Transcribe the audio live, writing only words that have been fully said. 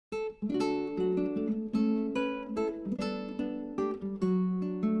Hello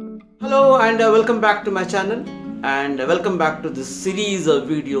and welcome back to my channel, and welcome back to this series of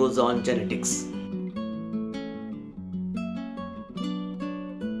videos on genetics.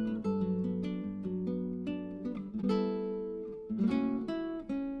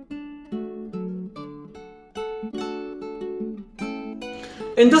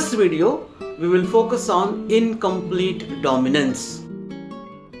 In this video, we will focus on incomplete dominance.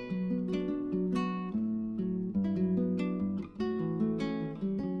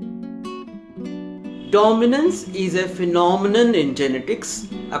 Dominance is a phenomenon in genetics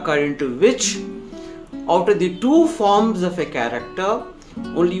according to which out of the two forms of a character,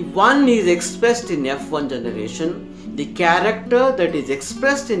 only one is expressed in F1 generation. The character that is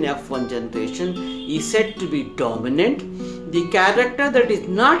expressed in F1 generation is said to be dominant. The character that is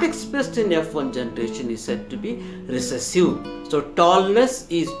not expressed in F1 generation is said to be recessive. So tallness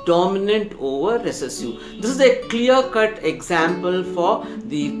is dominant over recessive. This is a clear-cut example for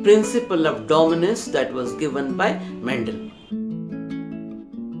the principle of dominance that was given by Mendel.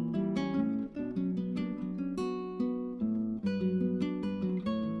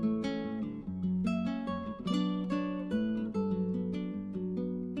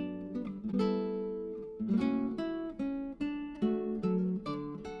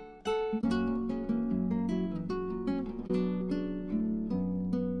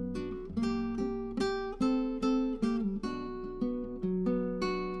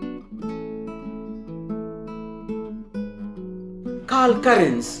 Carl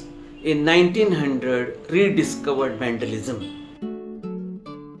Carens in 1900 rediscovered Mendelism.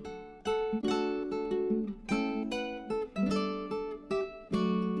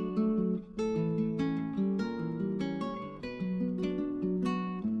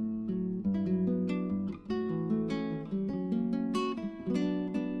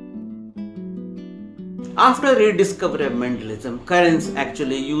 After rediscovery of Mendelism, Carens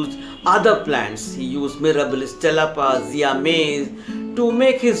actually used other plants. He used Mirabilis stelapa, Zea mays to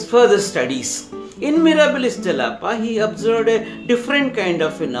make his further studies. In Mirabilis stelapa, he observed a different kind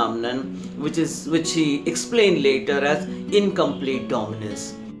of phenomenon which he explained later as incomplete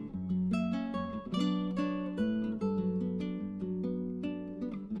dominance.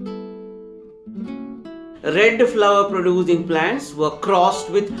 Red flower producing plants were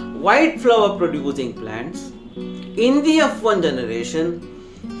crossed with white flower producing plants. In the F1 generation,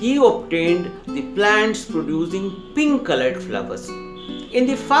 he obtained the plants producing pink colored flowers. In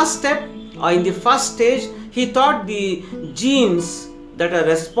the first step or in the first stage, he thought the genes that are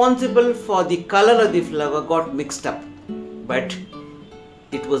responsible for the color of the flower got mixed up. But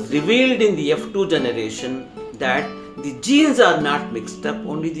it was revealed in the F2 generation that the genes are not mixed up,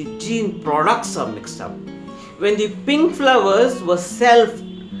 only the gene products are mixed up. When the pink flowers were selfed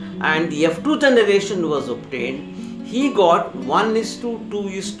and the F2 generation was obtained, he got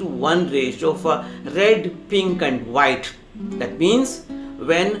 1:2:1 ratio for red, pink and white. That means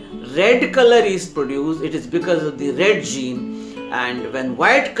when red color is produced, it is because of the red gene, and when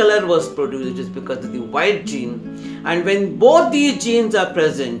white color was produced, it is because of the white gene. And when both these genes are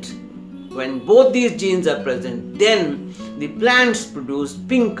present, then the plants produce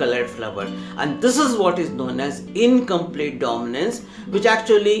pink colored flower, and this is what is known as incomplete dominance, which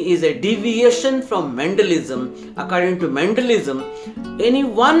actually is a deviation from Mendelism. According to Mendelism, any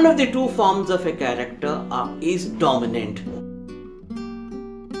one of the two forms of a character is dominant.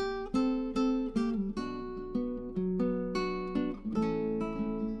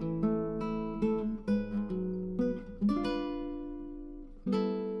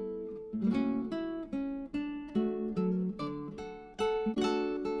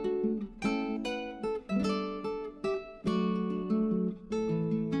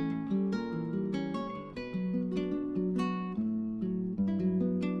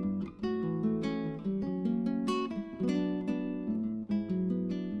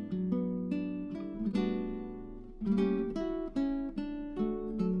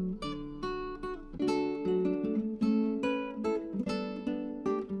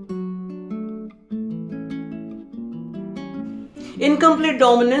 Incomplete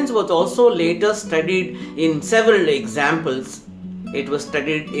dominance was also later studied in several examples. It was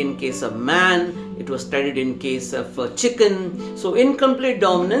studied in case of man, it was studied in case of chicken. So incomplete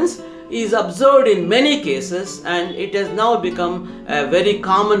dominance is observed in many cases, and it has now become a very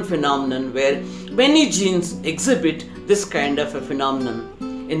common phenomenon where many genes exhibit this kind of a phenomenon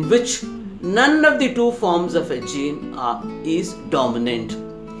in which none of the two forms of a gene is dominant.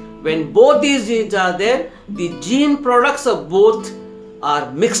 When both these genes are there, the gene products of both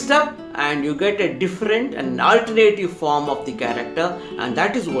are mixed up and you get a different and alternative form of the character, and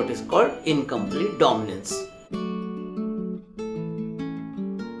that is what is called incomplete dominance.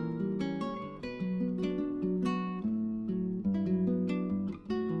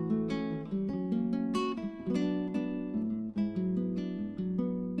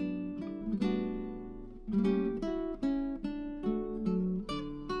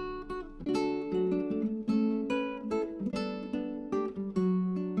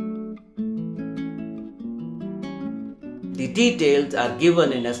 The details are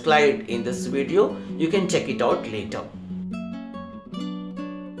given in a slide in this video. You can check it out later.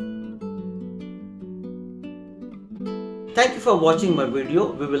 Thank you for watching my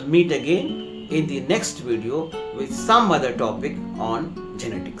video. We will meet again in the next video with some other topic on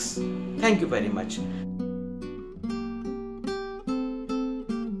genetics. Thank you very much.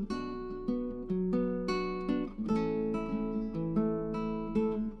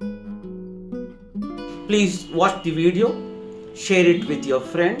 Please watch the video, share it with your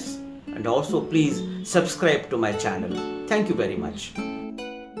friends, and also please subscribe to my channel. Thank you very much.